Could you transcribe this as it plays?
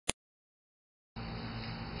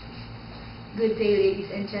Good day,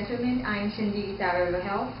 ladies and gentlemen. I am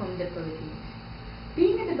Rogel from the Philippines.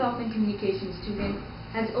 Being a development communication student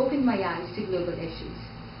has opened my eyes to global issues.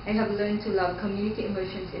 I have learned to love community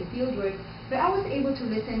immersions and fieldwork where I was able to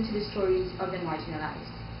listen to the stories of the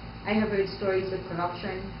marginalized. I have heard stories of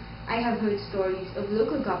corruption. I have heard stories of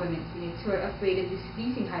local government units who are afraid of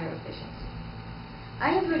displeasing higher officials.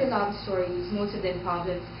 I have heard a lot of stories, most of them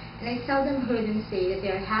problems, and I seldom heard them say that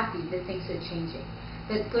they are happy that things are changing,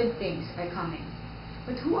 that good things are coming.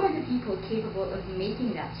 But who are the people capable of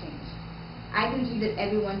making that change? I believe that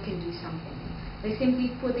everyone can do something. By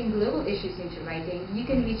simply putting global issues into writing, you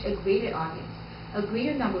can reach a greater audience, a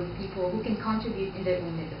greater number of people who can contribute in their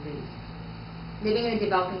own little ways. Living in a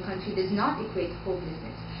developing country does not equate to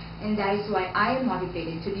hopelessness, and that is why I am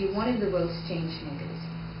motivated to be one of the world's change makers.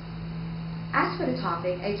 As for the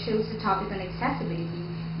topic, I chose the topic on accessibility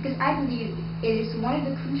because I believe it is one of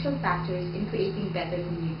the crucial factors in creating better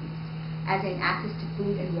communities, as in access to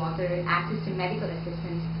food and water, access to medical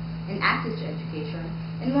assistance, and access to education.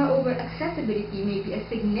 And moreover, accessibility may be a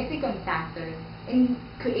significant factor in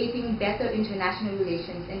creating better international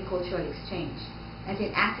relations and cultural exchange, as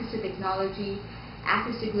in access to technology,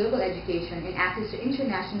 access to global education, and access to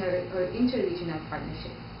international or interregional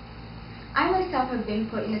partnership. I myself have been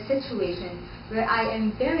put in a situation where I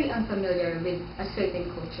am very unfamiliar with a certain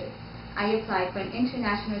culture. I applied for an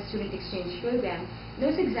international student exchange program and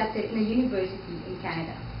was accepted in a university in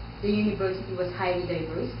Canada. The university was highly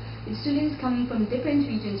diverse, with students coming from different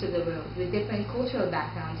regions of the world, with different cultural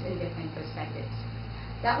backgrounds and different perspectives.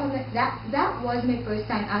 That was my first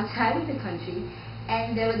time outside of the country,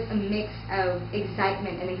 and there was a mix of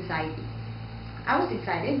excitement and anxiety. I was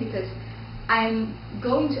excited because I'm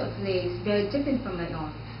going to a place very different from my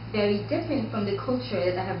own, very different from the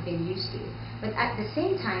culture that I have been used to. But at the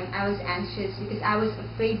same time, I was anxious because I was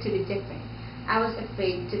afraid to be different. I was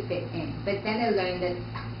afraid to fit in. But then I learned that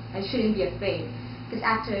I shouldn't be afraid, because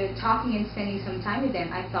after talking and spending some time with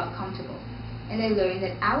them, I felt comfortable. And I learned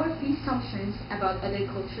that our presumptions about other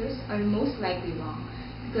cultures are most likely wrong,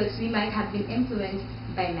 because we might have been influenced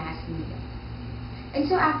by mass media. And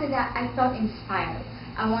so after that, I felt inspired.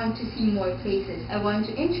 I want to see more places, I want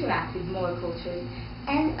to interact with more cultures,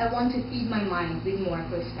 and I want to feed my mind with more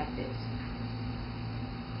perspectives.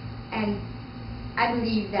 And I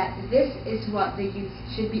believe that this is what the youth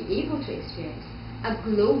should be able to experience, a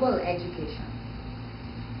global education.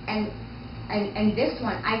 And this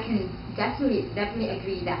one, I can definitely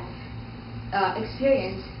agree that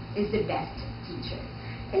experience is the best teacher.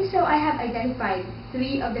 And so I have identified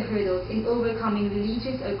 3 of the hurdles in overcoming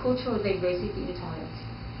religious or cultural diversity and tolerance.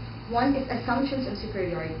 One is assumptions of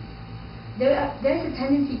superiority. There is a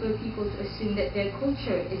tendency for people to assume that their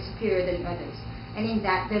culture is superior than others, and in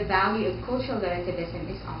that the value of cultural relativism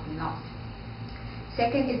is often lost.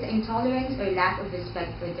 Second is the intolerance or lack of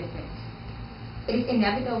respect for difference. It is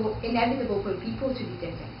inevitable for people to be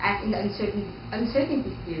different, as in the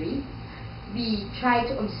uncertainty theory. We try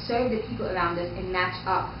to observe the people around us and match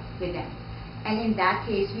up with them. And in that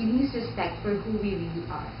case, we lose respect for who we really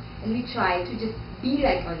are. And we try to just be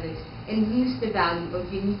like others and lose the value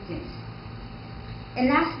of uniqueness. And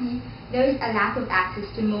lastly, there is a lack of access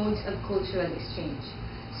to modes of cultural exchange.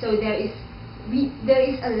 So there is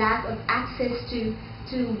a lack of access to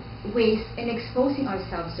ways in exposing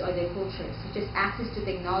ourselves to other cultures, such as access to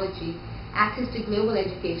technology, access to global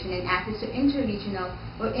education, and access to interregional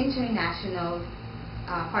or international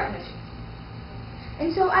partnerships.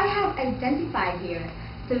 And so I have identified here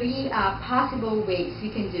 3 possible ways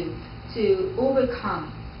we can do to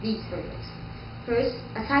overcome these hurdles. First,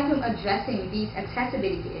 aside from addressing these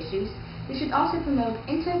accessibility issues, we should also promote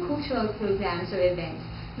intercultural programs or events,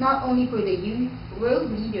 not only for the youth, world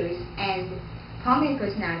leaders, and prominent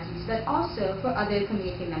personalities, but also for other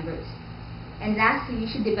community members. And lastly, we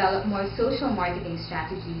should develop more social marketing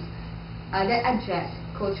strategies that address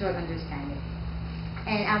cultural understanding.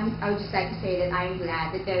 And I would just like to say that I am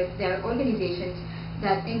glad that there are organizations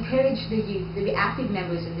that encourage the youth to be active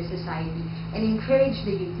members of the society and encourage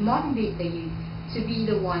the youth, motivate the youth to be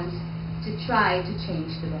the ones to try to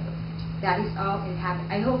change the world. That is all, and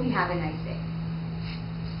I hope you have a nice day.